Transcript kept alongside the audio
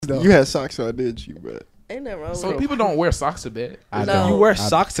though. You had socks on, didn't you, bro? Ain't nothing wrong Some with people don't wear socks to bed. I No. don't. You wear I-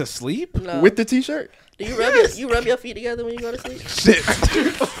 socks to sleep? it. No. With the t-shirt? Do you rub your feet together when you go to sleep? Shit.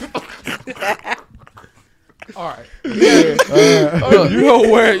 All right. You don't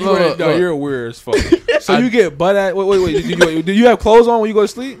wear. Look. You're weird as fuck. So you get butt at. Wait. Do you have clothes on when you go to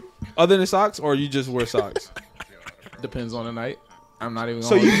sleep, other than socks, or you just wear socks? Depends on the night. I'm not even.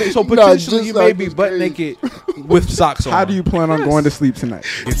 So gonna so Nah, potentially just you may like be it's butt crazy. naked with socks on. How do you plan on going to sleep tonight?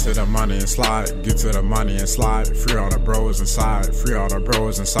 Get to the money and slide, get to the money and slide. Free all the bros inside, free all the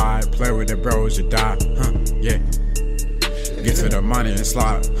bros inside. Play with the bros, you die, yeah. Get to the money and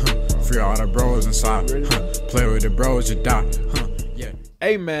slide, free all the bros inside. Play with the bros, you die, yeah.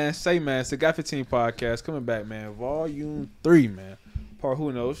 Hey man, say man, it's the Got 15 podcast coming back, man. Volume 3, man. Part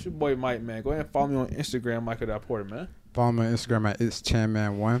who knows? It's your boy Mike, man. Go ahead and follow me on Instagram, Michael.Porter, man. Follow me on Instagram at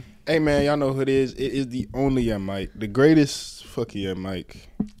itschanman1. Hey, man, y'all know who it is. It is the only Mike. The greatest fucking Mike.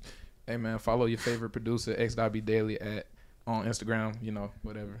 Hey man, follow your favorite producer X.B Daily on Instagram. You know,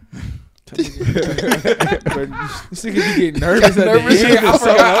 whatever. This nigga be getting nervous at Nervous? the end.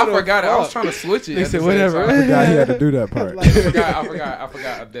 I I forgot it. I was trying to switch it. They at said the same whatever. I time. forgot he had to do that part. I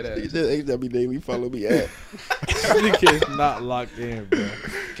forgot. I did He that. said H.W. Daily, follow me at. This nigga is not locked in, bro.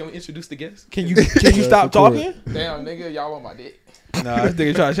 Can we introduce the guest? Can you stop of course. talking? Damn, nigga, y'all on my dick. Nah, this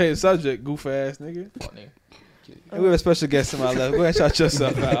nigga trying to change the subject, goof ass nigga. Fuck, nigga. And we have a special guest to my left. Go ahead and shout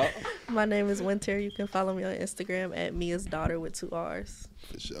yourself out. My name is Winter. You can follow me on Instagram at Mia's Daughter with 2 R's.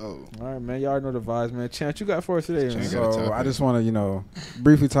 For sure. All right, man. Y'all already know the vibes, man. Chance, you got for us today, man. Chance got a So topic. I just want to,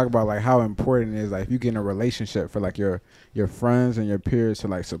 briefly talk about like how important it is, like if you get in a relationship for like your friends and your peers to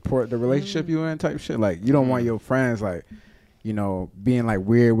like support the relationship you in type shit. Like you don't want your friends like, being like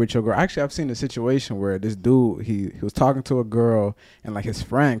weird with your girl. Actually, I've seen a situation where this dude he was talking to a girl and like his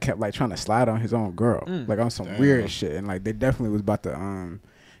friend kept like trying to slide on his own girl, like on some Damn. weird shit, and like they definitely was about to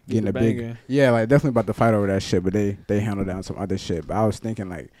get in the a big banging. like definitely about to fight over that shit, but they handled down some other shit. But I was thinking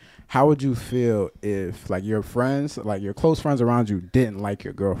like, how would you feel if like your friends, like your close friends around you, didn't like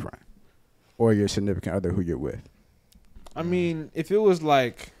your girlfriend or your significant other who you're with? I mean, if it was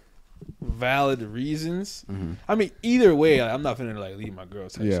like valid reasons, I mean, either way, like, I'm not finna like leave my girl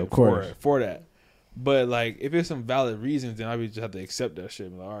type Yeah, shit of course. for that. But like, if it's some valid reasons, then I would just have to accept that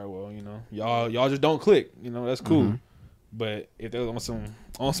shit. Like, all right, well, y'all just don't click. That's cool. But if they're on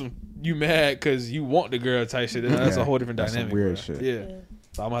some you mad because you want the girl type shit, then that's a whole different That's some dynamic. weird bro. shit. Yeah.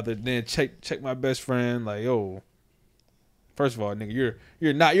 So I'm gonna have to then check my best friend. Like, yo, first of all, nigga,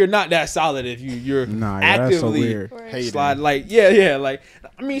 you're not that solid if you're Nah, yeah, that's so actively weird. Hating. slide. Like, yeah. Like,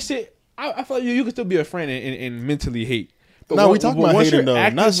 I mean, shit. I feel like you can still be a friend and mentally hate. But No, we once- talking about once hating you're though,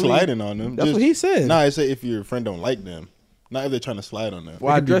 not actively- sliding on them. That's what he said. Nah, I say if your friend don't like them, not if they're trying to slide on them.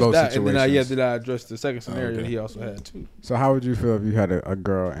 Well, I It could be addressed both that, and situations. then I addressed the second scenario okay. he also had too. So how would you feel if you had a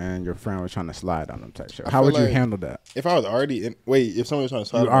girl and your friend was trying to slide on them type shit? I How feel would you like- handle that? If I was already in, if someone was trying to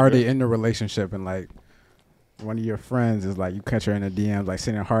slide, You on my already girl- in the relationship and like one of your friends is like you catch her in the DMs like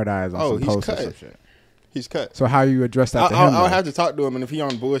sending hard eyes on Oh, some he's posts or cut. some shit. he's cut. So how you address that to him? I'll though? have to talk to him, and if he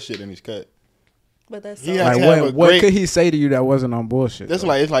on bullshit, then he's cut. But that's He so has like to have a what great- could he say to you that wasn't on bullshit? That's though?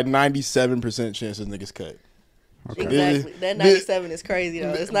 like it's like 97% chance this nigga's cut. Okay. exactly. That 97 is crazy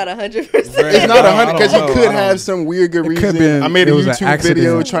though. It's not 100%. It's not I 100 because don't he know. could I have don't- some weird good It could reason. been- I made a it was an YouTube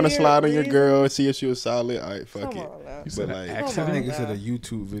video accident. trying to Weird slide on your reason. girl, see if she was solid. All right, fuck Come it. on now. But like, That Come on nigga now. said a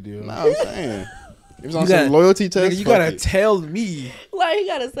YouTube video. nah, I'm saying it was on You some gotta- loyalty test. Nigga, you fuck gotta it. tell me. Like you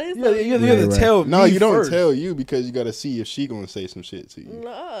gotta say You something. gotta Yeah, right. tell me. No, you don't first. tell you because you gotta see if she gonna say some shit to you.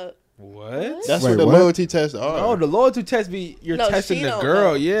 No. What? That's Wait, what the what? loyalty tests are. Oh, the loyalty test be you're No, testing she the don't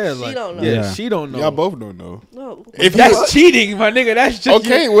girl. know. Yeah, She like don't know. yeah, Yeah. she don't know. Y'all both don't know. No. If That's cheating, my nigga. That's just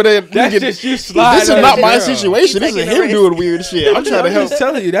okay, you, well then that's nigga, just you sliding. this is on not the my girl. situation. This is taking a him risk. doing weird shit. I'm trying to I'm help. just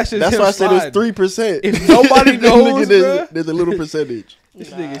telling you. That's just That's him why I said it's sliding. 3%. If nobody knows, there's bruh. a little percentage. This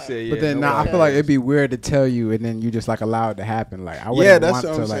nigga said, yeah. But then now I feel like it'd be weird to tell you and then you just like allow it to happen. Like I wouldn't Yeah, that's want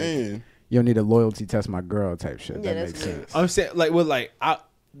what to I'm like saying. you don't need a loyalty test my girl type shit. Yeah, That that's makes weird. sense. I'm saying, like, well, like,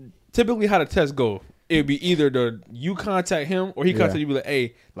 typically how the test go, it'd be either you contact him or he contact you, be like,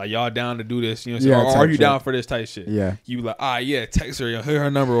 hey, like, y'all down to do this, you know what I'm saying? Yeah, Or are type you shit. down for this type shit? Yeah. You be like, yeah, text her, here her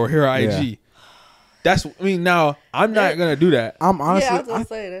number or here her Yeah. IG. That's, I mean, now, I'm not going to do that. I'm honestly Yeah, I was gonna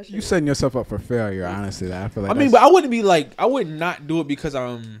say that shit. you setting yourself up for failure, honestly. I feel like I mean, that's but I wouldn't be like, I would not do it because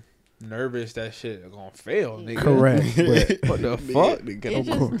I'm nervous that shit gonna fail, nigga. correct. But What the fuck? It's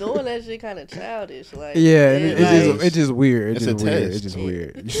just doing that shit kind of childish. Like yeah, and like, it's just weird. It's It's a just weird. test. It's just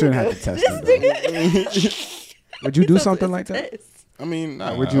weird. You shouldn't have to test this them. though. nigga. Would you do It's a- something it's a like that? test. I mean,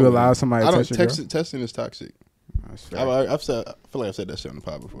 nah, Would I you wouldn't. allow somebody to I don't test your testing is toxic. That's fair. I feel like I've said that shit on the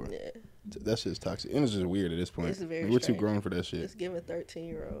pod before. Yeah. That shit's toxic. And it's just weird at this point. It's very We're too strange. grown for that shit. It's giving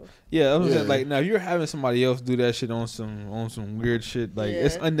 13-year-old. Yeah, I'm Yeah. saying, like now if you're having somebody else do that shit on some weird shit, like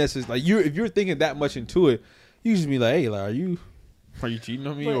it's Yeah. unnecessary. Like if you're thinking that much into it, you just be like, hey, like are you cheating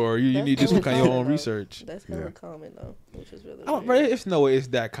on me, But or you that's need to do some kind of your own common, though. research? That's hella Yeah. common though, which is really I don't, weird. but it's no way it's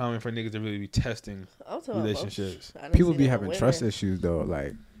that common for niggas to really be testing. I'm talking about relationships. I done People seen be it with having women. trust issues though.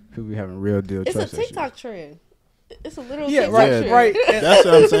 Like people be having real deal It's a trust issues. TikTok trend. It's a little Yeah, TikTok right, trend. right. That's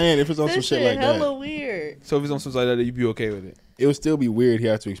what I'm saying. If it's on some This shit like that, hella weird. So if it's on something like that, you'd be okay with it. it would still be weird. He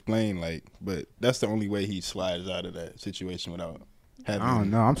has to explain, like, but that's the only way he slides out of that situation without having. I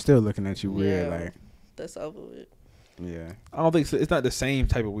don't know. I'm still looking at you weird. Yeah. Like, That's over with. yeah. I don't think it's not the same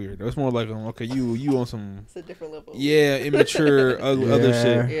type of weird. It's more like okay, you on some It's a different level. immature other Yeah.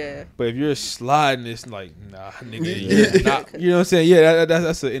 shit. Yeah. But if you're sliding, it's like nah, nigga. Yeah. Yeah. Nah, you know what I'm saying? Yeah,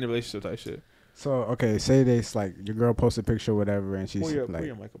 that's an in a relationship type shit. So okay, say this like your girl posts a picture or whatever, and she's Pull your like,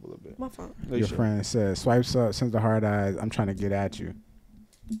 mic up a little bit. My phone. No, you your should. friend says, swipes up, sends the hard eyes. I'm trying to get at you.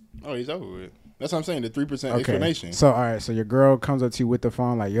 Oh, he's over with. That's what I'm saying. The 3% Okay. explanation. So all right, so your girl comes up to you with the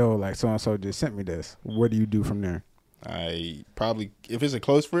phone like, yo, like so and so just sent me this. What do you do from there? I probably, if it's a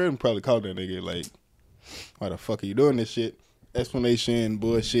close friend, probably call that nigga like, why the fuck are you doing this shit? Explanation,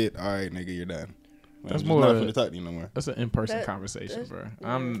 bullshit. All right, nigga, you're done. That's I'm just more- not finna talk to you no more. That's an in-person That- conversation, bro.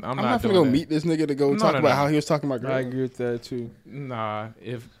 yeah. I'm I'm not not finna doing go that. meet this nigga to go No, talk no, about no. how he was talking about I girl. agree with that too. Nah,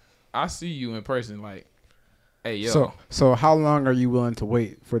 if I see you in person, like, hey, yo, So how long are you willing to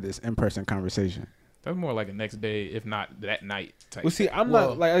wait for this in-person conversation? that's more like a next day, if not that night type. Well, see, thing. I'm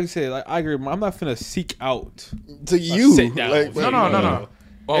not like I said. Like I agree. I'm not finna seek out. To you, sit down. like, No, no.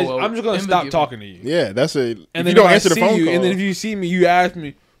 Oh, I'm just gonna in the stop given- talking to you. Yeah, that's a. And if then you don't answer the see phone you, call, and then if you see me, you ask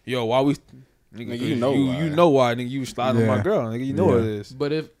me, yo, why we? Nigga, you know why. you know why? Nigga, you slide on my Yeah. girl. Nigga, you know what it Yeah. is.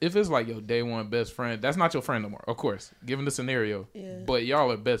 But if it's like your day one best friend, that's not your friend no more. Of course, given the scenario. Yeah. But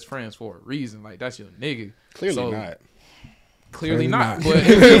y'all are best friends for a reason. Like that's your nigga. clearly So, not. Clearly Clearly not. not. But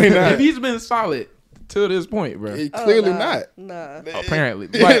Clearly not. if he's been solid to this point, bro. Clearly nah, not. Nah. Apparently,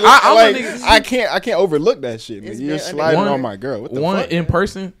 Like, like I'm a nigga. I can't overlook that shit. It's Nigga. You're been- sliding One- on my girl. What the One fuck? in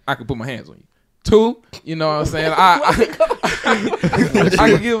person, I can put my hands on you. Two, you know what I'm saying? I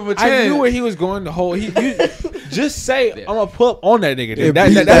can give him a chance. I knew where he was going the whole. You just say Yeah. I'm gonna pull up on that nigga. It Then.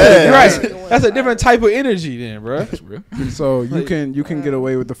 be That's that. right. That's a different type of energy, then, bro. That's real. So you can get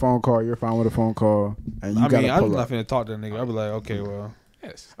away with the phone call. You're fine with a phone call, and you I gotta mean, I'm pull not up. finna talk to that nigga. I'll be like, okay, well,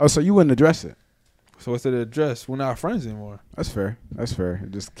 Yes. Oh, so you wouldn't address it? so what's the address? We're not friends anymore. That's fair. That's fair.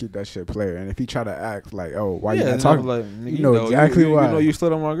 Just keep that shit player. And if he try to act like, oh, why you yeah, not and talking? I'm like, nigga, you know exactly you, why. You know you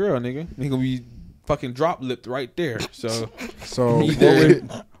slid on my girl, nigga. He gonna be fucking drop lipped right there. So So Either-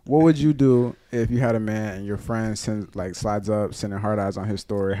 what would you do if you had a man and your friend slides up, sending hard eyes on his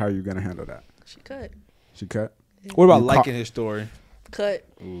story? How are you gonna handle that? She cut. She cut. what about You liking his story? Cut.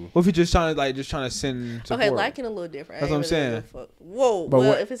 What if he just trying to send support? Okay, liking a little different. That's I what ain't I'm really saying. give a fuck. Whoa. But well,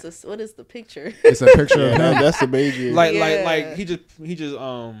 what- if it's what is the picture? It's a picture Yeah, of him. that's the major. like Yeah. he just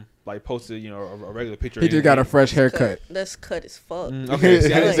like posted a regular picture. He just got a fresh haircut. That's cut as fuck. Okay,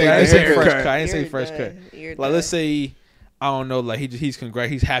 see, I didn't say, I didn't say fresh cut. I didn't say You're fresh done. cut. You're Like done. let's say I don't know, like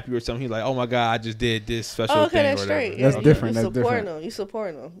he's happy or something. He's like, oh my god, I just did this special Oh, okay, thing. that's or whatever. straight. That's Yeah, different, You that's supporting different. them. You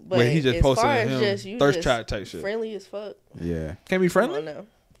supporting them. But But he just as posted far as him just you thirst just trap type shit. friendly as fuck. Yeah. Can we be Come friendly? on now.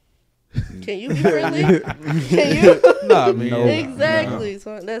 Can you be friendly? Can you? Nah, man. No. Exactly.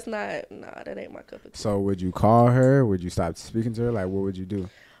 So that's not. Nah, that ain't my cup of tea. So would you call her? Would you stop speaking to her? Like, what would you do?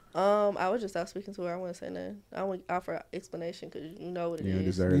 I would just stop speaking to her. I wouldn't say nothing. I wouldn't offer explanation because you know what it You don't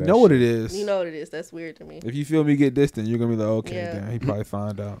is. deserve You that know what shit. it is. You know what it is. That's weird to me. If you feel me get distant, you're gonna be like, okay, Yeah. then he probably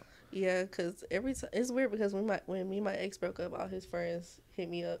find out. Yeah, because every time it's weird because when me and my ex broke up, all his friends hit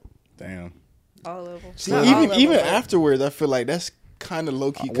me up, Damn. all of them. See, Not all of even them, but- afterwards, I feel like that's kind of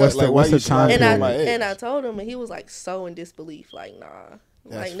low key. What's the- Like, what's why the you time sliding And on my ex? I told him, and he was like so in disbelief, like nah,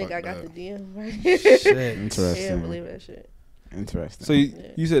 That's like nigga, I fucked got up. the DM right here. Shit. He Interesting. didn't believe that shit. Interesting. So Yeah.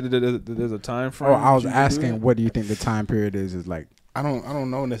 you said that there's a time frame. oh, I was that you can do asking, it? what do you think the time period is? Is like, I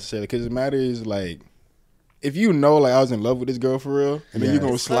don't know necessarily because it matters like if you know like I was in love with this girl for real, and then Yeah. you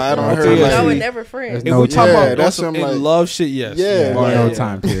gonna It's slide fucking on her. Okay, weird. yeah. I Like, would never friend. There's If no we talk time. about Yeah, doing that's some some, in like- love shit, yes. Yeah, or like- no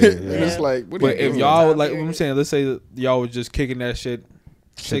time period. Yeah. Yeah. it's like, what But do you if do? y'all Time like, what period. I'm saying, let's say that y'all was just kicking that shit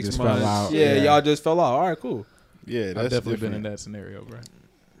Shit 6 just fell months. out. Yeah, Yeah. y'all just fell out. All right, cool. Yeah, I've that's definitely different. been in that scenario, bro.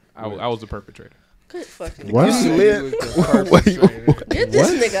 I was the perpetrator. Good fucking. What? God. You lit? Get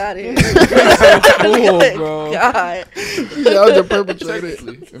this nigga out of here. Good bro. God, Y'all the perpetrator.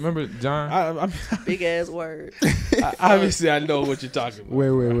 Remember John? I'm big ass word. obviously I know what you're talking about.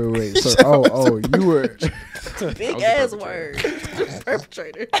 Wait. So, you were. Big was ass the word.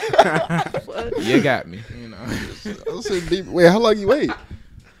 Perpetrator. Fuck. You got me. You know. I'm so deep. Wait, how long you wait?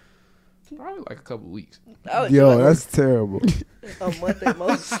 Probably like a couple weeks. I would do Yo, like that's terrible. a month at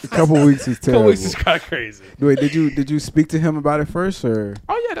most. A couple weeks is Couple terrible. weeks is kind of crazy. Wait, did you speak to him about it first or?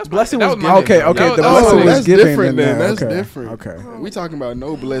 Oh yeah, that's Blessing that was my Okay, nigga. okay. That The was- blessing Oh, was that's given different in then. that. That's Okay, different. Okay. We talking about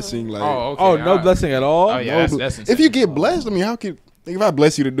no blessing. Like, Oh, okay. Oh, no alright. blessing at all. Oh yeah, no that's if insane. you get blessed, I mean, how could if I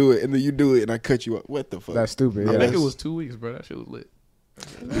bless you to do it and then you do it and I cut you up? What the fuck? That's stupid. I Yeah, think it that's- was 2 weeks, bro. That shit was lit.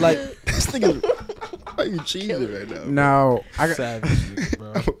 Like this nigga. Why you cheesing right now? Now I got. savage,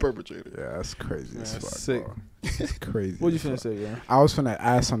 bro. I'm a perpetrator. Yeah, that's crazy as That's fuck. sick. Bro. It's crazy. What you as finna fuck. say, bro? I was finna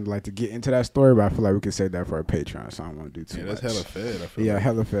ask something like to get into that story, but I feel like we could save that for a Patreon, so I don't want to do too Yeah, much. that's hella fed. I feel Yeah, like.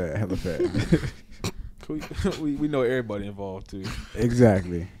 hella fed, hella fed. We know everybody involved too.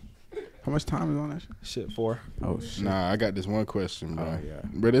 Exactly. How much time is on that shit? Shit, 4. Oh shit. Nah, I got this one question, bro. Oh yeah.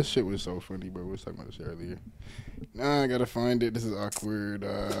 Bro, this shit was so funny, bro. We was talking about this earlier. Nah, I gotta find it. This is awkward.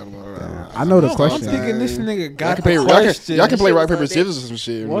 I know the I'm question. thinking this nigga Y'all got can play. the Y'all can, question. y'all can play Shit rock was paper on scissors or some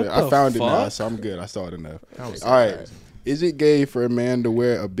shit. What I the found it now, fuck? so I'm good. I saw it enough. That was All right. crazy. Is it gay for a man to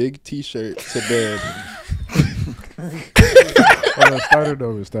wear a big T-shirt to bed? Hold on, start it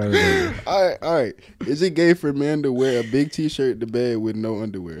over. All right. Is it gay for a man to wear a big T-shirt to bed with no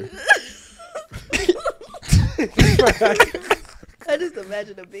underwear? I just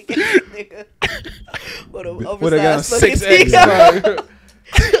imagine a big ass nigga with an Would have got oversized fucking 6X.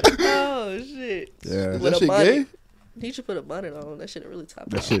 Oh shit! Yeah. With That a shit bonnet. gay? He should put a bonnet on. That shit really top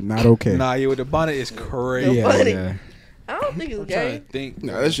That off. shit not okay. Nah, yeah, with the bonnet is crazy. yeah, funny. yeah. I don't think it's I'm trying gay. to think.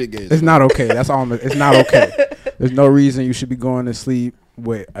 Nah, that shit gay. It's not okay. That's all. It's not okay. There's no reason you should be going to sleep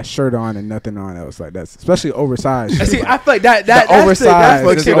with a shirt on and nothing on else like that, especially oversized. And shit. see, Like, I feel like that the that's oversized.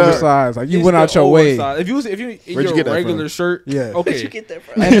 fucks It's it up. oversized. Like you it's went the out your way. oversized. If you in Where'd you your get that regular from? shirt, Yeah. Where'd okay. you get that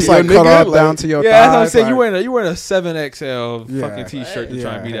from? And it's Yo, like cut nigga, off like- down to your Yeah, that's what I'm thighs. saying. Like, You wearing a 7XL Yeah. fucking T-shirt to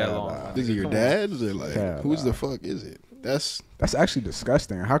try and be that Yeah, long. nah. These are your Come on. dads or like Yeah, who's nah. the fuck is it? That's that's actually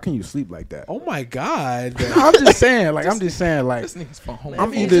disgusting. How can you sleep like that? Oh my god. I'm just saying. Like I'm just saying. Like This nigga's from home. I'm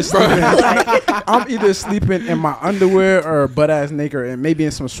Maybe either it's sleeping. like- I'm either sleeping in my underwear or butt ass naked and maybe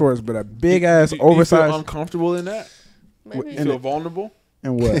in some shorts, but a big ass Do you feel oversized uncomfortable in that? Maybe You In feel it. vulnerable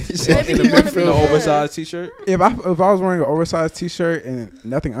and what? Maybe in you wanna the be oversized T-shirt? if I was wearing an oversized T-shirt and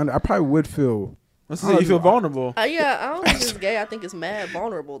nothing under, I probably would feel. Let's say you feel vulnerable. Yeah, I don't think it's gay. I think it's mad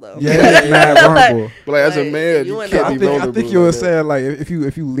vulnerable though. Yeah, it's mad vulnerable. but like as a Like, man, you you and can't I be I vulnerable. think you were like that. saying like if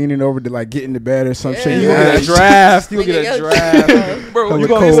you leaning over to like get into bed or some Yeah. shit, You you will get a ass- draft. You will Nigga, get a your- draft. Bro, Hella you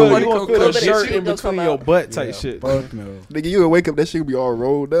cold. gonna feel Little a bit of shirt shit in gonna between come your out. butt type Yeah, shit. Fuck no. Nigga, you would wake up, that shit would be all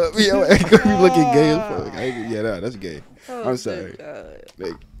rolled up. Yo, it could be looking gay as fuck. Yeah, that's gay. Oh, I'm sorry. God.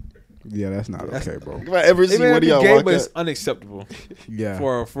 Like, Yeah, that's not okay, bro. if I ever It see may one not of be y'all gay, walk but up, it's unacceptable Yeah,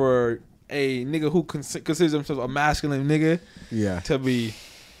 for a nigga who considers himself a masculine nigga yeah, to be.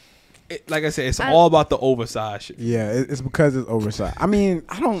 Like I said, it's I- all about the oversized shit. yeah. It's because it's oversized. I mean,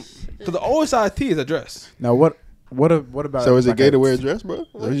 I don't. Because the oversized tee is a dress. Now what about? so is it like gay to wear a dress, bro? Is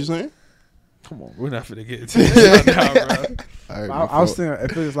that what you saying? Come on, we're not finna get into this right now, bro. All right, I was thinking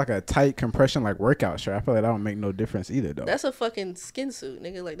if it was like a tight compression like workout shirt, I feel like that don't make no difference either though. That's a fucking skin suit,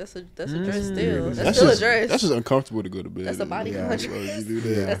 nigga. Like that's a dress Mm. still. That's, that's still just, a dress. That's just uncomfortable to go to bed. That's a body Yeah. count Bro, dress. you do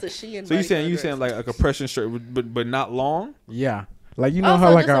that. That's a Shein. So you saying body count like a compression shirt, but not long? Yeah, like you know Oh, how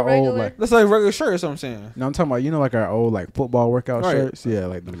so like just a our old regular- like. That's like a regular shirt. That's what I'm saying. No, I'm talking about like our old like football workout Right. shirts. Yeah,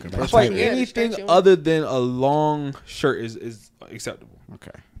 like the I Compression feel like Yeah, the anything stretchy one. other than a long shirt is acceptable.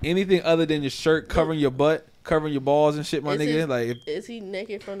 Okay. Anything other than your shirt covering your butt, covering your balls and shit, my Is nigga. it- Like, if, Is he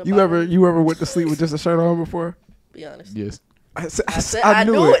naked from the You bottom? ever went to sleep with just a shirt on before? Be honest. Yes. I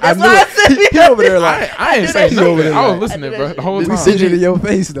knew it. That's knew why I it. said He over there like I ain't do saying that nothing. shit. I was I listening, do bro, that the whole shit. we time. seen it in your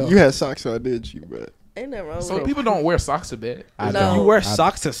face though. You had socks on, didn't you, bro? Ain't nothing wrong So with people don't wear socks to bed. I No. don't. you wear I-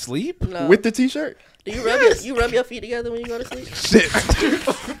 socks to sleep? it. No. With the T-shirt? Do you rub your feet together when you go to sleep?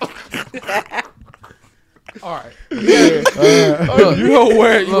 All right. You don't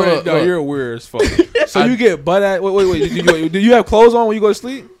wear. Look. You're weird as fuck. So you get butt at. Wait. Do you have clothes on when you go to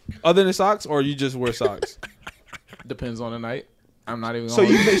sleep, other than socks, or you just wear socks? Depends on the night. I'm not even. So gonna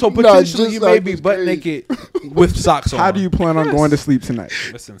you so Nah, potentially just you may like be it's butt crazy. naked with socks on. How do you plan on going to sleep tonight?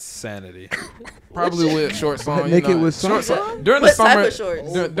 That's insanity. probably with shorts on. Naked you know, with shorts socks on. During the What type summer. of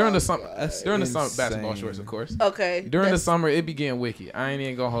shorts? During the summer. That's During the summer, insane. basketball shorts, of course. Okay. During the that's- summer, it be getting wicked. I ain't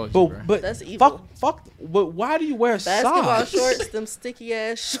even gonna hold you, bro. But That's evil. fuck. But why do you wear Basketball socks? shorts, them sticky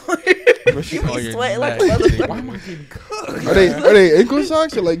ass shorts. Bro, she You call be your sweating like a neck, motherfucker. Why am I getting cooked? Are they ankle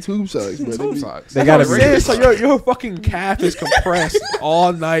socks or like tube socks, bro? They Tube be- socks. They That's gotta what be. I'm saying. So your fucking calf is compressed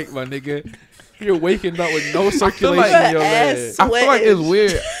all night, my nigga. You're waking up with no circulation like in your ass leg. I feel like it's sweating.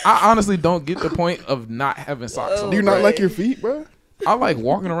 weird. I honestly don't get the point of not having socks on. Do you not Right. like your feet, bro? I like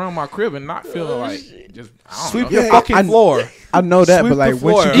walking around my crib and not feeling like just I don't Sweep know. your fucking floor. I know that, Sweep but like the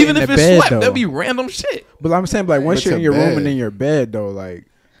once floor. you Even get if in it's the bed swept, though. that'd be random shit. But I'm saying like once But you're in to your room bed. and in your bed though, like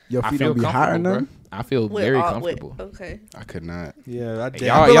your I feet feel don't be hot comfortable, enough. bro. I feel With very all- comfortable. Okay. I could not. Yeah, I Y'all, feel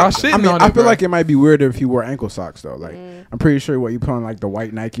y'all like- shitting I mean, on I it, feel bro. like it might be weirder if you wore ankle socks though. Like I'm pretty sure what you put on like the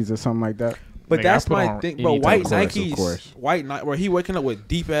white Nikes or something like that. But Nigga, that's I put my on thing, any bro. type White of course, of Nikes, course. white Nike, where he waking up with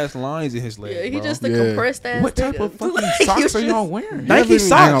deep ass lines in his leg. Yeah, he bro. just a Yeah. compressed ass. What type nigga. of fucking Like, socks you are y'all just- wearing? Nike I ain't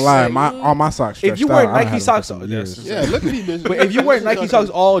socks. gonna lie, Like, all my socks. If you stretched wear out. I Nike had them socks, for some that's years. just- Yeah, look at these bitches. But if you wear Nike socks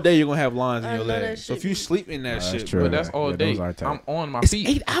all day, you're gonna have lines in I your know that legs. So if shit. you sleep in that That's shit, true. bro, But that's all Yeah, day. those are tight. I'm on my it's feet.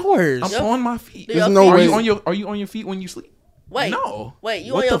 8 hours. I'm on my feet. There's no feet- way. Are you on your feet when you sleep? Wait, No. wait,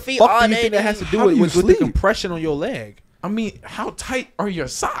 you What on your the feet fuck all do you day? think that then has to you- do How with, do you with the sleep? compression on your leg? I mean, how tight are your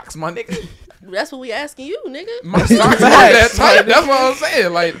socks, my nigga? That's what we asking you, nigga. My socks aren't that tight. That's what I'm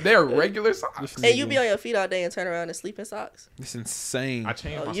saying. Like they're regular socks. And you be on your feet all day and turn around and sleep in socks. It's insane. I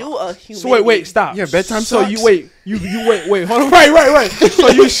changed Oh, my you socks. a human. So wait, stop. Yeah, bedtime So socks? you wait, hold on, right. So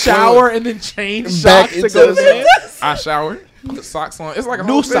you shower and then change Back socks to into go to the bed? I showered, put socks on. It's like a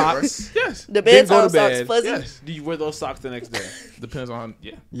New whole thing, bro. socks. Yes. The Then go bedtime to socks bed. fuzzy. Yes. Do you wear those socks the next day? Depends on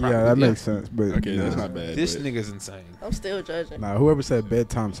Yeah, probably, that makes sense. But Okay, that's not bad. This but- nigga's insane. I'm still judging. Nah, whoever said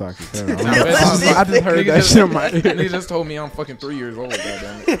bedtime socks is terrible. Nah, bedtime socks. I just heard Nigga that just- shit in my ear. Nigga just told me I'm fucking 3 years old.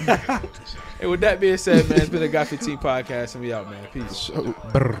 Goddamn it. Hey, with that being said, man, it's been a Got 15 podcast, and we out, man. Peace. So,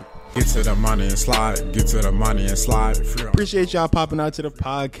 Get to the money and slide. Get to the money and slide. Free on- Appreciate y'all popping out to the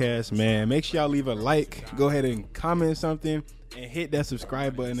podcast, man. Make sure y'all leave a like, go ahead and comment something, and hit that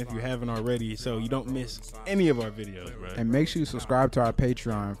subscribe button if you haven't already, so you don't miss any of our videos, bro. And make sure you subscribe to our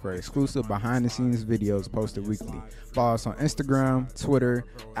Patreon for exclusive behind-the-scenes videos posted weekly. Follow us on Instagram, Twitter,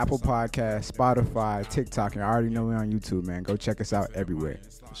 Apple Podcasts, Spotify, TikTok, and I already know we're on YouTube, man. Go check us out everywhere.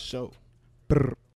 For sure. Brr.